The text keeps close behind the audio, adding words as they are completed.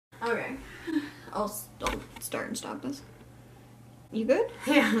Okay. I'll start and stop this. You good?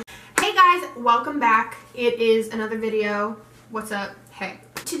 Yeah. Hey guys, welcome back. It is another video. What's up? Hey.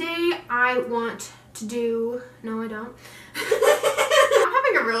 Today I want to do... No, I don't. I'm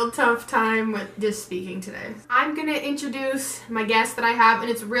having a real tough time with just speaking today. I'm gonna introduce my guest that I have,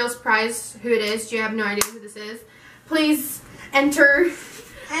 and it's a real surprise who it is. You have no idea who this is. Please enter.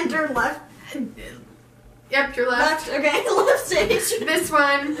 Enter left. Yep, you're left. Okay, left stage. This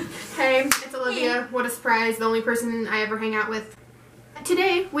one. Hey, it's Olivia. What a surprise. The only person I ever hang out with.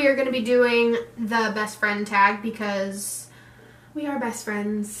 Today, we are going to be doing the best friend tag because we are best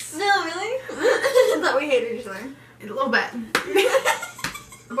friends. No, really? I thought we hated each other. A little bit.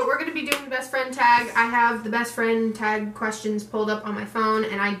 But we're going to be doing the best friend tag. I have the best friend tag questions pulled up on my phone,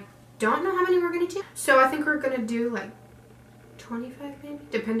 and I don't know how many we're going to do. So I think we're going to do like 25 maybe,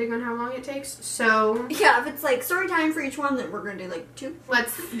 depending on how long it takes. So yeah, if it's like story time for each one, then we're going to do like 2.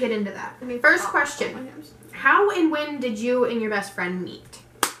 Let's get into that. First question. How and when did you and your best friend meet?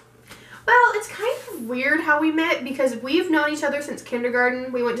 Well, it's kind of weird how we met because we've known each other since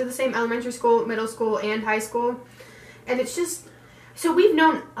kindergarten. We went to the same elementary school, middle school, and high school. And it's just... So we've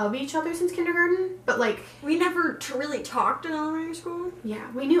known of each other since kindergarten, but like... We never really talked in elementary school?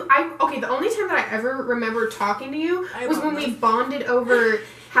 Yeah, we knew... Okay, the only time that I ever remember talking to you was when we bonded over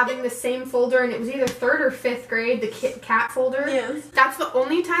having the same folder, and it was either 3rd or 5th grade, the cat folder. Yes. That's the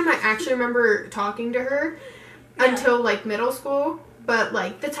only time I actually remember talking to her until like middle school. But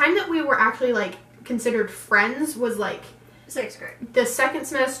like the time that we were actually like considered friends was like 6th grade. The 2nd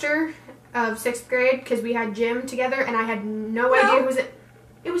semester of 6th grade because we had gym together, and I had no idea who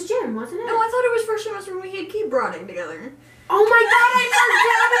it was gym, wasn't it? No, I thought it was 1st semester when we had keyboarding together. Oh my god, I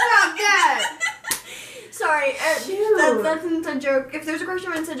forgot about that! Sorry, that's an inside joke. If there's a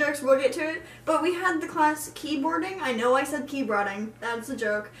question about inside jokes, we'll get to it. But we had the class keyboarding. I know I said keyboarding. That's a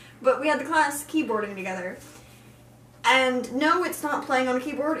joke. But we had the class keyboarding together. And no, it's not playing on a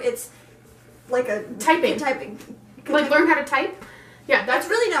keyboard. It's like a... Typing. Like learn how to type? Yeah, that's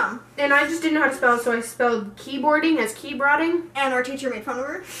really dumb. And I just didn't know how to spell it, so I spelled keyboarding as keyboarding. And our teacher made fun of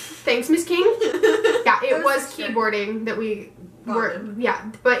her. Thanks, Miss King. Yeah, it was keyboarding that we were...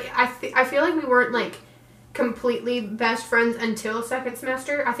 Yeah, but I feel like we weren't like completely best friends until 2nd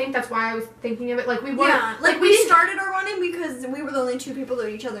semester. I think that's why I was thinking of it. Like we weren't... Yeah, like we started our bonding because we were the only 2 people that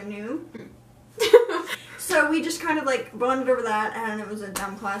each other knew. So we just kind of like bonded over that, and it was a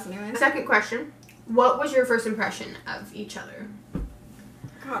dumb class anyway. Second question. What was your first impression of each other?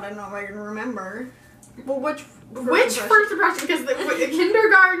 God, I don't know if I can remember. Well, which first impression? Because the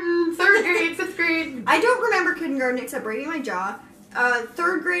kindergarten, 3rd grade, 5th grade. I don't remember kindergarten except breaking my jaw.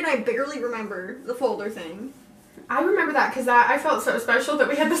 3rd grade, I barely remember the folder thing. I remember that because I felt so special that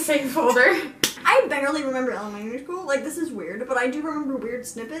we had the same folder. I barely remember elementary school. Like, this is weird, but I do remember weird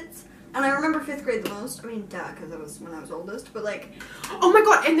snippets. And I remember 5th grade the most. I mean, duh, because that was when I was oldest. But, like... Oh, my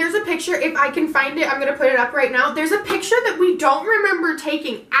God. And there's a picture. If I can find it, I'm going to put it up right now. There's a picture that we don't remember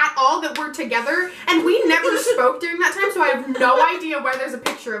taking at all that we're together. And we never spoke during that time, so I have no idea why there's a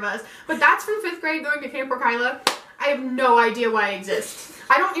picture of us. But that's from 5th grade going to Camp Orkyla. I have no idea why it exists.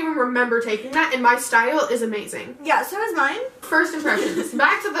 I don't even remember taking that, and my style is amazing. Yeah, so is mine. First impressions.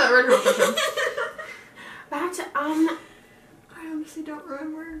 Back to the original question. Back to, I honestly don't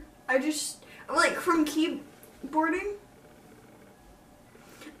remember. I just, like, from keyboarding,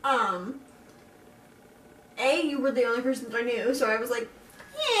 you were the only person that I knew, so I was like,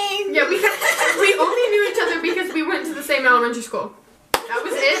 yay! Yeah, we only knew each other because we went to the same elementary school. That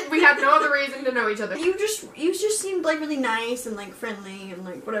was it. We had no other reason to know each other. You just seemed like really nice and like friendly and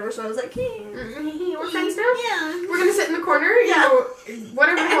like whatever. So I was like, hey, we're friends now. Yeah, we're gonna sit in the corner. You know,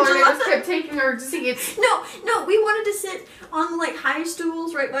 whatever the hell our name was, kept taking our seats. No, we wanted to sit on the like high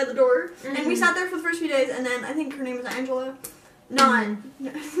stools right by the door, and we sat there for the first few days. And then I think her name was Angela. Not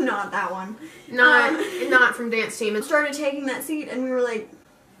that one. Not from dance team. And started taking that seat, and we were like.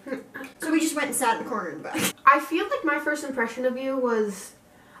 So we just went and sat in the corner in the back. I feel like my first impression of you was...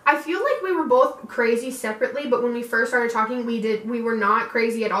 I feel like we were both crazy separately, but when we first started talking, we were not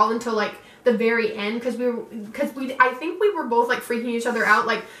crazy at all until like the very end, because I think we were both like freaking each other out.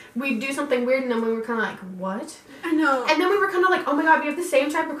 Like we'd do something weird, and then we were kind of like, what? I know. And then we were kind of like, oh my god, we have the same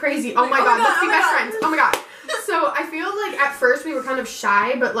type of crazy. Oh my god, let's be best friends. Oh my god. So I feel like at first we were kind of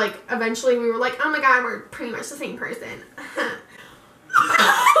shy, but like eventually we were like, oh my god, we're pretty much the same person. Oh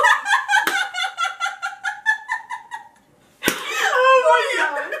my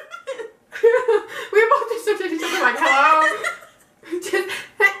god. We both just looked at each other like, hello?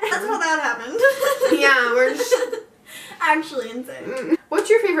 That's how that happened. Yeah, we're just... Actually insane. What's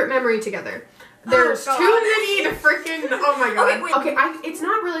your favorite memory together? There's too many to freaking, oh my god. Okay, it's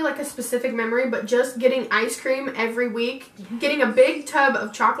not really like a specific memory, but just getting ice cream every week, getting a big tub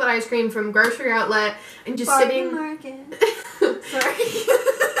of chocolate ice cream from grocery outlet, and just sitting... Sorry.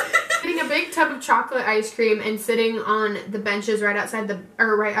 Getting a big tub of chocolate ice cream and sitting on the benches right outside of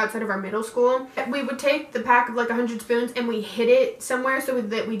our middle school. We would take the pack of like 100 spoons and we hid it somewhere so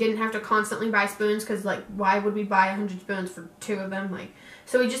that we didn't have to constantly buy spoons, because like why would we buy 100 spoons for 2 of them? Like,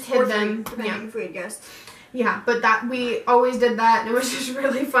 so we just hid them. Depending if we had guessed. Yeah, but we always did that, and it was just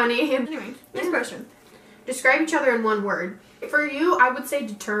really funny. Anyway, next question. Describe each other in one word. For you, I would say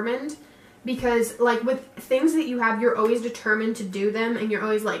determined, because like with things that you have, you're always determined to do them, and you're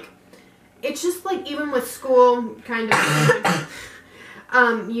always like, it's just like even with school, kind of,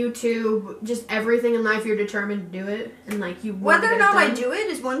 YouTube, just everything in life, you're determined to do it, and like you. Whether or not I do it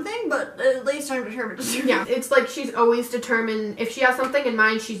is one thing, but at least I'm determined to do it. Yeah, it's like she's always determined. If she has something in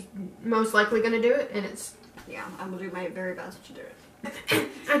mind, she's most likely gonna do it, and it's. Yeah, I will do my very best to do it. I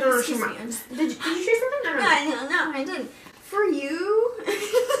don't know what she means. Did you say something? I don't know. No, I didn't. For you, this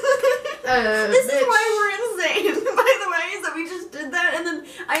is why we're insane, by the way, is that we just did that, and then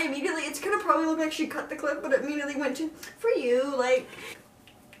I immediately, it's gonna probably look like she cut the clip, but it immediately went to, for you, like,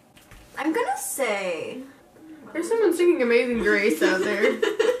 I'm gonna say... There's someone singing Amazing Grace out there.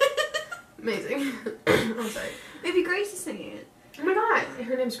 Amazing. I'm sorry. Maybe Grace is singing it. Oh my god,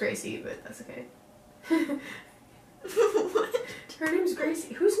 her name's Gracie, but that's okay. What? Her name's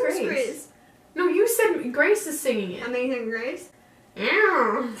Gracie. Who's Grace? Grace? No, you said Grace is singing it. Amazing Grace?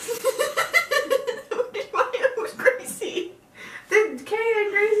 Ew. Who's Gracie? The Kay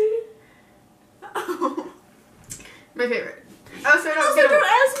and Gracie? Oh. My favorite. Oh, so don't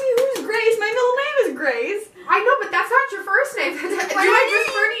ask me who's Grace. My middle name is Grace. I know, but that's not your first name. Do I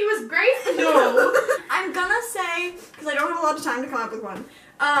refer to you as Grace? No. I'm gonna say, because I don't have a lot of time to come up with one,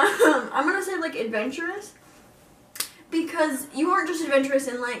 I'm gonna say, like, adventurous. Because you aren't just adventurous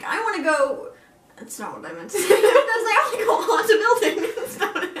in, like, I want to go... That's not what I meant to say. I want to go haunt a building. That's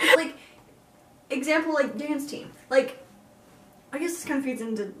not it. Like, example, like, dance team. Like, I guess this kind of feeds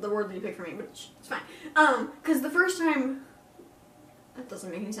into the word that you picked for me, but it's fine. Because the first time... That doesn't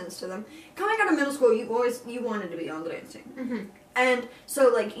make any sense to them. Coming out of middle school, you wanted to be on the dance team. Mm-hmm. And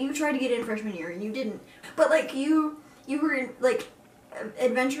so, like, you tried to get in freshman year, and you didn't. But, like, you were, like,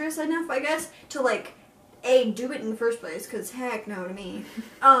 adventurous enough, I guess, to, like... do it in the first place, because heck no to me.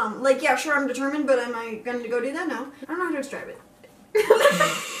 Like, yeah, sure, I'm determined, but am I going to go do that? No. I don't know how to describe it.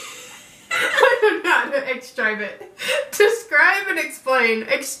 I don't know how to describe it. Describe and explain.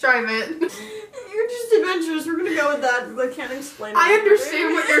 Describe it. You're just adventurous. We're going to go with that. I can't explain it. I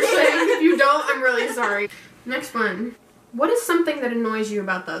understand what you're saying. If you don't, I'm really sorry. Next one. What is something that annoys you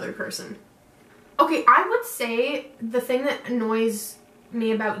about the other person? Okay, I would say the thing that annoys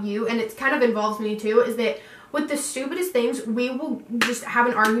me about you, and it kind of involves me too, is that with the stupidest things, we will just have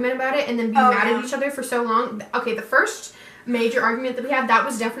an argument about it and then be mad at each other for so long. Okay, the first major argument that we had, that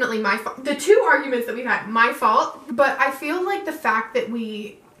was definitely my fault. The 2 arguments that we've had, my fault. But I feel like the fact that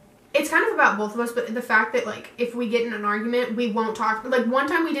it's kind of about both of us, but the fact that, like, if we get in an argument, we won't talk. Like, one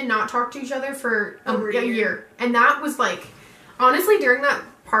time we did not talk to each other for a year. And that was, like, honestly, during that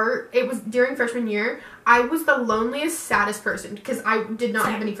part, it was during freshman year, I was the loneliest, saddest person, because I did not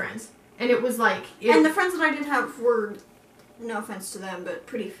have any friends. And it was, like... and the friends that I did have were, no offense to them, but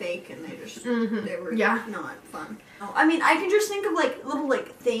pretty fake, and they just, they were not fun. I mean, I can just think of, like, little,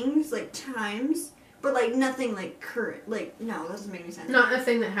 like, things, like, times... But, like, nothing, like, current. Like, no, that doesn't make any sense. Not a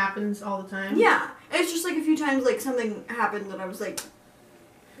thing that happens all the time? Yeah. It's just, like, a few times, like, something happened that I was, like...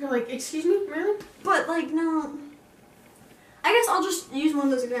 You're like, excuse me? Really? But, like, no... I guess I'll just use one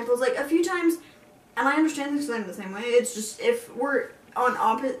of those examples. Like, a few times, and I understand this because I'm the same way, it's just, if we're on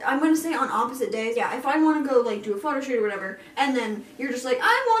I'm going to say on opposite days, yeah, if I want to go, like, do a photo shoot or whatever, and then you're just like,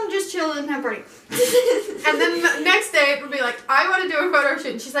 I want to just chill and have a party. And then the next day, it would be like, I want to do a photo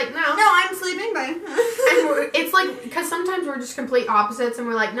shoot, and she's like, no. No, I'm sleeping, bye. And it's like, because sometimes we're just complete opposites, and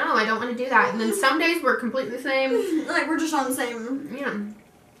we're like, no, I don't want to do that. And then some days we're completely the same. Like, we're just on the same... Yeah.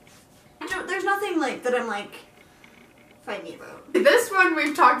 There's nothing, like, that I'm, like, fighting about. This one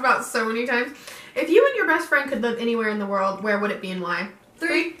we've talked about so many times. If you and your best friend could live anywhere in the world, where would it be and why?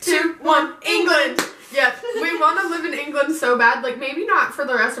 3, 2, 1, England! Yeah, we want to live in England so bad. Like, maybe not for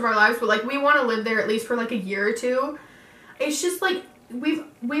the rest of our lives, but, like, we want to live there at least for, like, a year or 2. It's just, like, we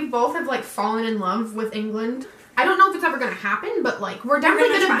both have, like, fallen in love with England. I don't know if it's ever going to happen, but, like, we're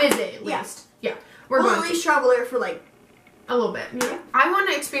definitely going to visit at least. Yeah. We'll at least travel there for, like... a little bit. Yeah. I want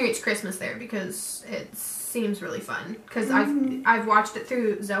to experience Christmas there because it's seems really fun because I've watched it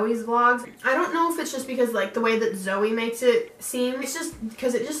through Zoe's vlogs. I don't know if it's just because like the way that Zoe makes it seem. It's just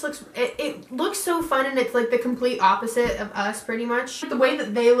because it just looks it looks so fun, and it's like the complete opposite of us pretty much. The way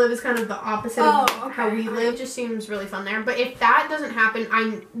that they live is kind of the opposite of how we live. It just seems really fun there. But if that doesn't happen,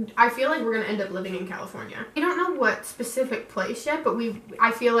 I feel like we're gonna end up living in California. I don't know what specific place yet, but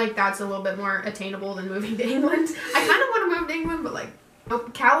I feel like that's a little bit more attainable than moving to England. I kind of want to move to England, but like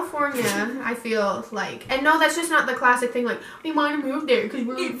California, I feel like, and no, that's just not the classic thing like we want to move there because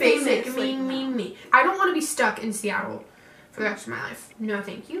we're basic, me. I don't want to be stuck in Seattle for the rest of my life. No,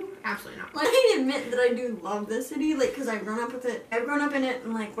 thank you. Absolutely not. Like, I admit that I do love this city, like, because I've grown up with it. I've grown up in it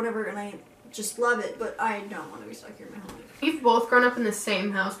and like whatever, and I just love it. But I don't want to be stuck here my whole life. We've both grown up in the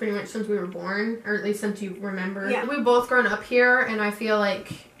same house pretty much since we were born, or at least since you remember. Yeah. We've both grown up here, and I feel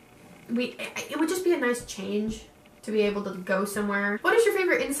like it would just be a nice change to be able to go somewhere. What is your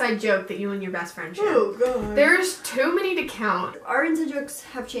favorite inside joke that you and your best friend share? Oh, God. There's too many to count. Our inside jokes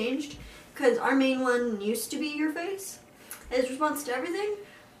have changed because our main one used to be your face as response to everything,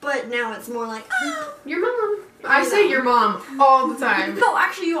 but now it's more like, oh, your mom. I say your mom all the time. No,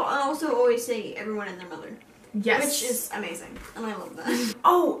 actually, you also always say everyone and their mother. Yes. Which is amazing, and I love that.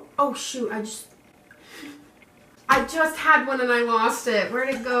 Oh shoot, I just had one and I lost it. Where'd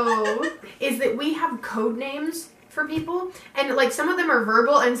it go? Is that we have code names for people, and like some of them are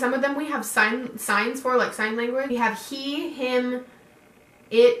verbal and some of them we have signs for, like sign language. We have he, him,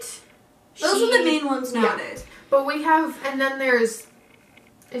 it, those she. are the main ones nowadays. Yeah. But we have, and then there's,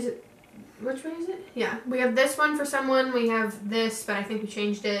 which one is it? Yeah, we have this one for someone, we have this, but I think we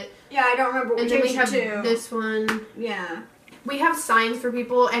changed it. Yeah, I don't remember what we changed it to. And then we have this one. Yeah. We have signs for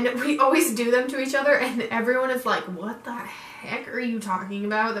people, and we always do them to each other, and everyone is like, what the heck are you talking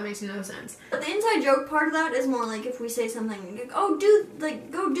about? That makes no sense. But the inside joke part of that is more like if we say something like, oh,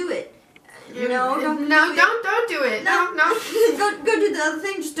 go do it. No, don't do it. No. go do the other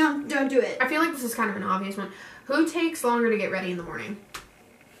thing, just don't do it. I feel like this is kind of an obvious one. Who takes longer to get ready in the morning?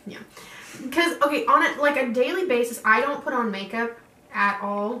 Yeah. Because, okay, on a daily basis, I don't put on makeup at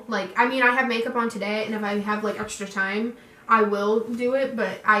all. Like, I mean, I have makeup on today, and if I have, like, extra time, I will do it,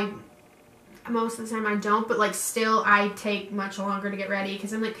 but most of the time I don't, but like still I take much longer to get ready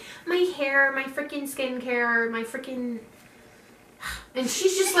because I'm like, my hair, my freaking skincare, my freaking, and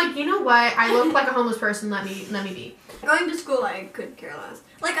she's just like, you know what, I look like a homeless person, let me be. Going to school, I could care less.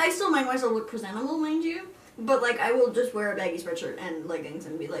 Like, I still make myself look presentable, mind you, but like I will just wear a baggy sweatshirt and leggings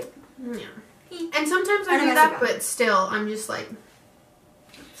and be like, yeah. And sometimes I do that, but still I'm just like,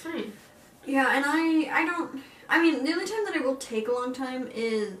 it's fine. Yeah, and I mean, the only time that it will take a long time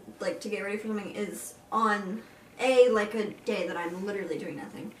is, like, to get ready for something is on, A, like, a day that I'm literally doing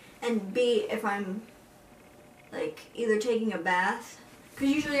nothing, and B, if I'm, like, either taking a bath, because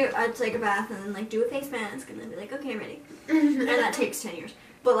usually I'd take a bath and then, like, do a face mask, and then be like, okay, I'm ready, and that takes 10 years.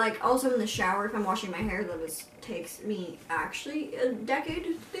 But, like, also in the shower, if I'm washing my hair, that takes me, actually, a decade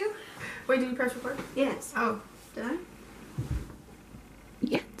to do. Wait, did you press record? Yes. Oh, did I?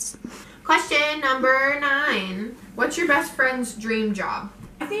 Yes. Question number 9. What's your best friend's dream job?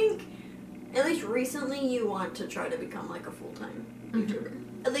 I think, at least recently, you want to try to become, like, a full-time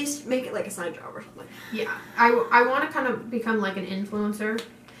YouTuber. At least make it, like, a side job or something. Yeah. I want to kind of become, like, an influencer.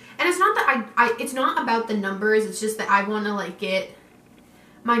 And it's not that it's not about the numbers. It's just that I want to, like, get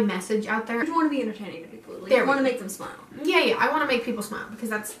my message out there. You want to be entertaining to people. Like, you want to make them smile. Yeah. I want to make people smile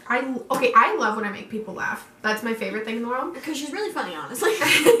because I love when I make people laugh. That's my favorite thing in the world. Because she's really funny, honestly.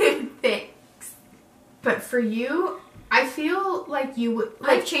 Thanks. But for you, I feel like you would.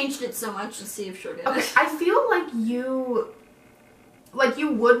 Like, I've changed it so much to see if she'll get okay, it. I feel like you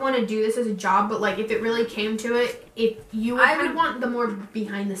would want to do this as a job, but like if it really came to it, if you would kind of want the more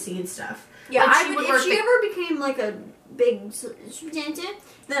behind the scenes stuff. Yeah, like if she ever became like a big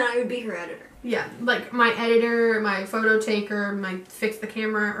then I would be her editor. Yeah, like my editor, my photo taker, my fix the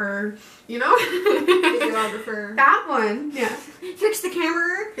camera, or you know, videographer. That one, yeah. Fix the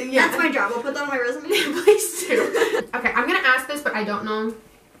camera. Yeah, that's my job. I'll put that on my resume. Please do. Okay, I'm gonna ask this, but I don't know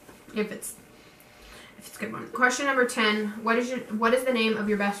if it's a good one. Question number 10. What is the name of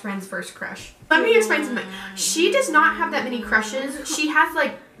your best friend's first crush? Let me explain something. She does not have that many crushes. She has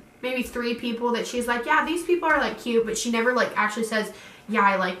like maybe 3 people that she's like, yeah, these people are like cute, but she never like actually says, yeah,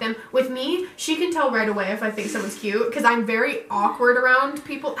 I like them. With me, she can tell right away if I think someone's cute because I'm very awkward around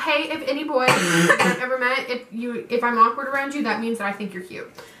people. Hey, if any boy I've ever met, if I'm awkward around you, that means that I think you're cute.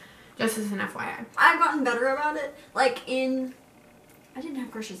 Just as an FYI. I've gotten better about it. Like in I didn't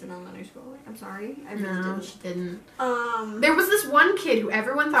have crushes in elementary school. I'm sorry. I really No, didn't. she didn't. There was this one kid who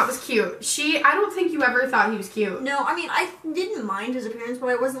everyone thought was cute. I don't think you ever thought he was cute. No, I mean, I didn't mind his appearance, but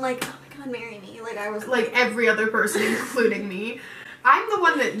I wasn't like, oh my god, marry me. Like, I was like every other person, including me. I'm the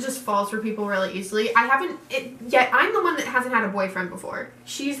one that just falls for people really easily. I'm the one that hasn't had a boyfriend before.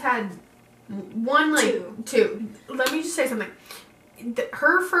 She's had one, like, two. Let me just say something.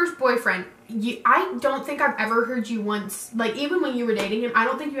 Her first boyfriend, I don't think I've ever heard you once, like, even when you were dating him, I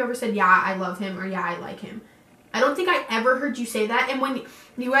don't think you ever said, yeah, I love him, or yeah, I like him. I don't think I ever heard you say that. And when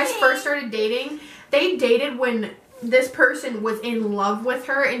you guys first started dating, they dated when this person was in love with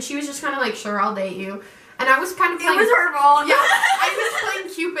her, and she was just kind of like, sure, I'll date you. And I was kind of playing... It was her fault. Yeah, I was playing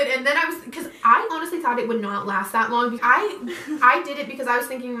Cupid, and then because I honestly thought it would not last that long. I did it because I was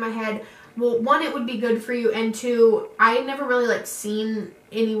thinking in my head, well, one, it would be good for you, and two, I had never really, like, seen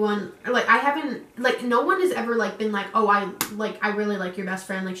anyone, like, I haven't, like, no one has ever, like, been like, oh, I really like your best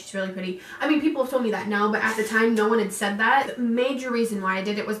friend, like, she's really pretty. I mean, people have told me that now, but at the time, no one had said that. The major reason why I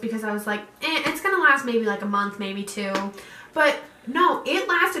did it was because I was like, it's gonna last maybe, like, a month, maybe two. But, no, it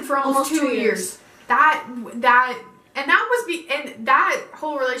lasted for almost 2 years. And that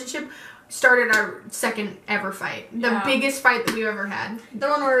whole relationship started our second ever fight. The biggest fight that we've ever had. The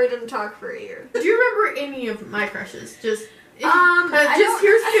one where we didn't talk for a year. Do you remember any of my crushes? Here's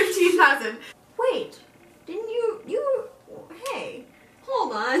 15,000. Wait, didn't you, hey,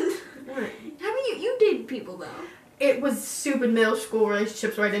 hold on. What? You dated people though. It was stupid middle school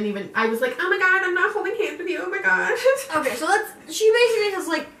relationships where I was like, oh my god, I'm not holding hands with you, oh my god. Okay, so she basically has,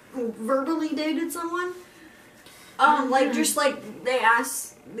 like, verbally dated someone. Like, just, like, they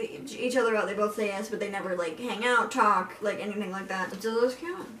ask each other out, they both say yes, but they never, like, hang out, talk, like, anything like that. Do those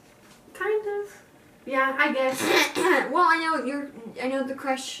count? Kind of. Yeah, I guess. Well, I know the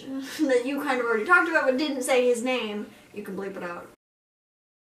crush that you kind of already talked about, but didn't say his name. You can bleep it out.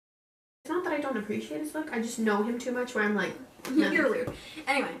 It's not that I don't appreciate his look, I just know him too much where I'm like, You're weird.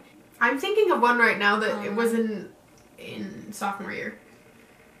 Anyway. I'm thinking of one right now that it was in sophomore year.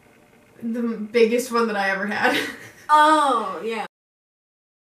 The biggest one that I ever had. Oh, yeah.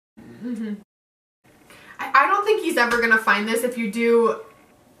 Mm-hmm. I don't think he's ever gonna find this. If you do,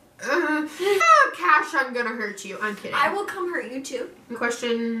 Cash, I'm gonna hurt you. I'm kidding. I will come hurt you too.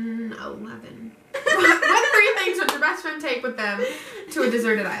 Question 11. What 3 things would your best friend take with them to a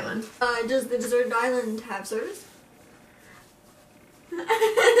deserted island? Does the deserted island have service?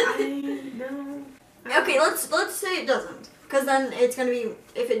 No. Okay, let's say it doesn't. Because then it's gonna be,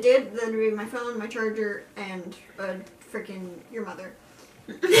 if it did, then it would be my phone, my charger, and freaking your mother.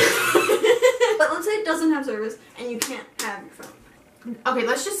 But let's say it doesn't have service, and you can't have your phone. Okay,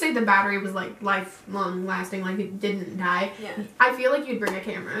 let's just say the battery was, like, lifelong lasting, like it didn't die. Yeah. I feel like you'd bring a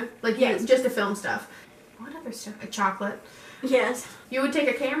camera. Like, yes. Just to film stuff. What other stuff? A chocolate. Yes. You would take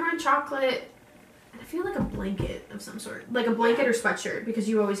a camera, chocolate, and I feel like a blanket of some sort. Like a blanket or sweatshirt, because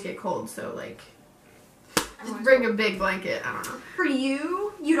you always get cold, so, like... Just bring a big blanket, I don't know. For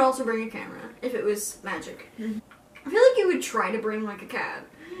you, you'd also bring a camera, if it was magic. Mm-hmm. I feel like you would try to bring, like, a cat.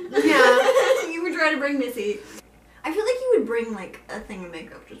 Yeah. You would try to bring Missy. I feel like you would bring, like, a thing of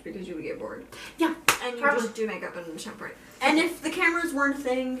makeup just because you would get bored. Yeah, and you just do makeup and shampoo. And if the cameras weren't a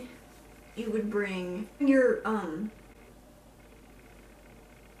thing, you would bring your,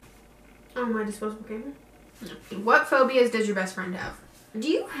 Oh, my disposable camera? No. What phobias does your best friend have? Do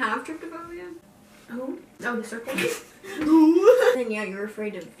you have tryptophobia? Who? Oh, the circle? Then yeah, you're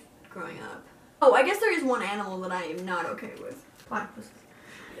afraid of growing up. Oh, I guess there is one animal that I am not okay with. Platypus.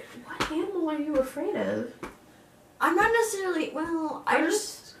 What animal are you afraid of? I'm not necessarily, well,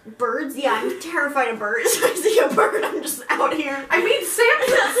 birds? Yeah, I'm terrified of birds. I see a bird, I'm just out here. I mean,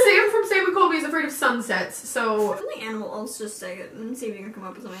 Sam from Sam and Colby is afraid of sunsets, so... The only animal, let's just say it and see if you can come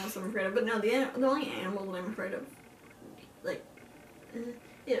up with something else I'm afraid of. But no, the only animal that I'm afraid of, like,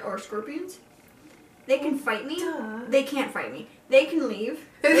 are scorpions. They can fight me. Duh. They can't fight me. They can leave.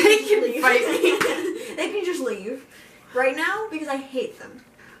 They can fight me. They can just leave. Right now, because I hate them.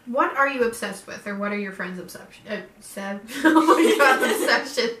 What are you obsessed with, or what are your friends' obsessions? Oh my god,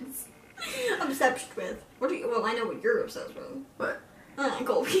 obsessions. Obsessed with? What are you? Well, I know what you're obsessed with. What?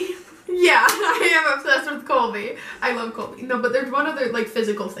 Colby. Yeah, I am obsessed with Colby. I love Colby. No, but there's one other, like,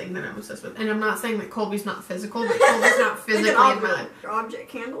 physical thing that I'm obsessed with. And I'm not saying that Colby's not physical, but Colby's not physically in my life. Object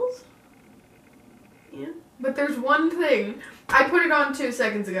candles? Yeah. But there's one thing. I put it on 2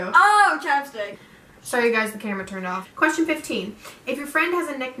 seconds ago. Oh, chapstick. Sorry guys, the camera turned off. Question 15. If your friend has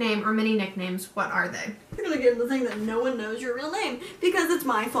a nickname or many nicknames, what are they? We're gonna get into the thing that no one knows your real name because it's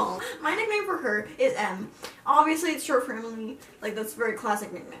my fault. My nickname for her is M. Obviously it's short for Emily, like that's a very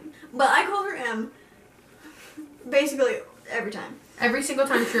classic nickname. But I call her M basically every time. Every single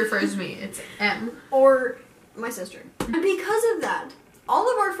time she refers to me, it's M. Or my sister. And because of that,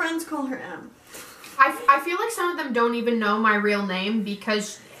 all of our friends call her M. I feel like some of them don't even know my real name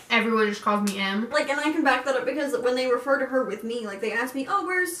because everyone just calls me M. Like, and I can back that up because when they refer to her with me, like, they ask me, oh,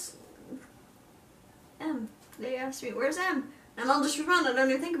 where's M? They ask me, where's M? And I'll just respond, I don't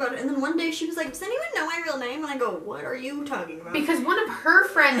even think about it. And then one day she was like, does anyone know my real name? And I go, what are you talking about? Because one of her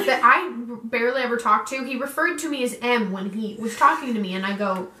friends that I barely ever talked to, he referred to me as M when he was talking to me, and I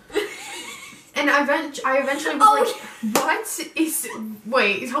go... And I eventually was like, what is...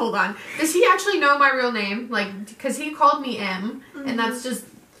 Wait, hold on. Does he actually know my real name? Like, because he called me M, and that's just...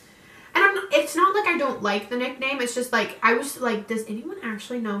 And it's not like I don't like the nickname. It's just like, I was like, does anyone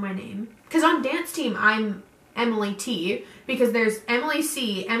actually know my name? Because on dance team, I'm Emily T. Because there's Emily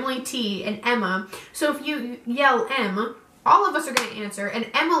C, Emily T, and Emma. So if you yell M, all of us are going to answer. And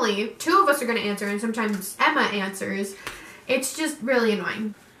Emily, 2 of us are going to answer. And sometimes Emma answers. It's just really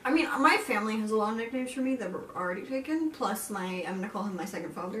annoying. I mean, my family has a lot of nicknames for me that were already taken. Plus, I'm going to call him my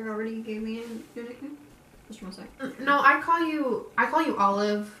second father already gave me a new nickname. What you want to say? No, I call you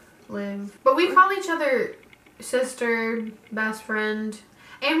Olive. Liv. But we call each other sister, best friend,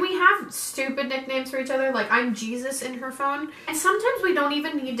 and we have stupid nicknames for each other, like I'm Jesus in her phone. And sometimes we don't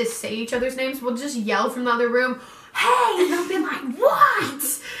even need to say each other's names, we'll just yell from the other room, hey, and they'll be like,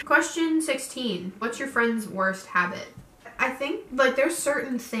 what? Question 16, what's your friend's worst habit? I think, like, there's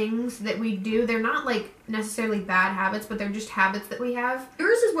certain things that we do, they're not, like, necessarily bad habits, but they're just habits that we have.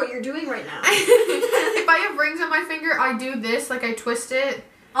 Yours is what you're doing right now. If I have rings on my finger, I do this, like, I twist it.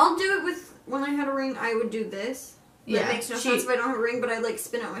 I'll do it with, when I had a ring, I would do this. Yeah. That makes no sense if I don't have a ring, but I like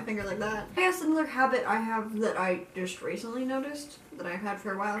spin out my finger like that. I guess another habit I have that I just recently noticed, that I've had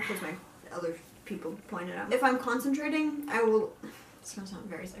for a while, because my other people pointed out. If I'm concentrating, I will, it's gonna sound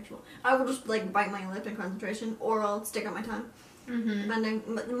very sexual, I will just like bite my lip in concentration, or I'll stick out my tongue. Depending,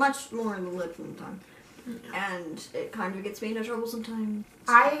 but much more in the lip than the tongue. And it kind of gets me into trouble sometimes.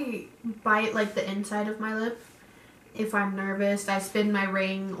 I bite like the inside of my lip. If I'm nervous, I spin my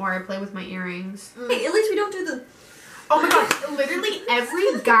ring or I play with my earrings. Hey, at least we don't do the... Oh my god, literally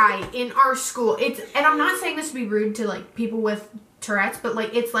every guy in our school, and I'm not saying this to be rude to like people with Tourette's, but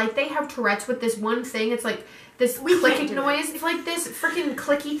like it's like they have Tourette's with this one thing. It's like this clicking noise. It's like this freaking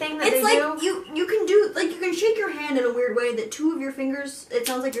clicky thing that they do. It's like you can do, like you can shake your hand in a weird way that 2 of your fingers, it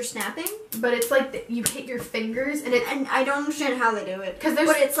sounds like you're snapping. But it's like you hit your fingers and I don't understand how they do it. But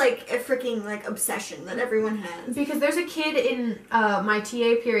it's like a freaking like obsession that everyone has. Because there's a kid in my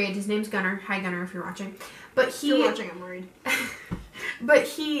TA period, his name's Gunnar. Hi Gunnar if you're watching. But if you're watching, I'm worried. But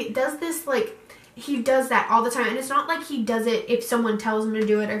he does this like, he does that all the time, and it's not like he does it if someone tells him to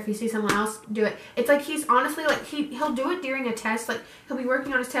do it or if he sees someone else do it. It's like he's honestly like he'll do it during a test. Like he'll be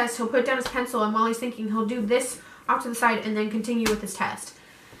working on his test, he'll put down his pencil, and while he's thinking, he'll do this off to the side and then continue with his test.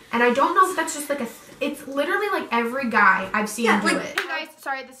 And I don't know if that's just like it's literally like every guy I've seen do it. Hey guys,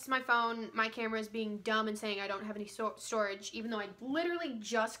 sorry, this is my phone. My camera is being dumb and saying I don't have any storage, even though I literally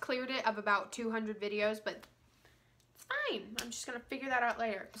just cleared it of about 200 videos, but fine. I'm just gonna figure that out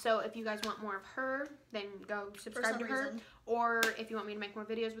later. So if you guys want more of her, then go subscribe to her. Or if you want me to make more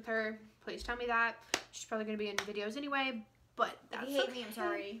videos with her, please tell me that. She's probably gonna be in videos anyway, but that's if you hate me, I'm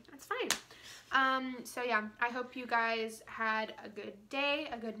sorry. That's fine. So yeah, I hope you guys had a good day,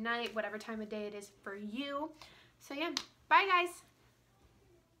 a good night, whatever time of day it is for you. So yeah, bye guys.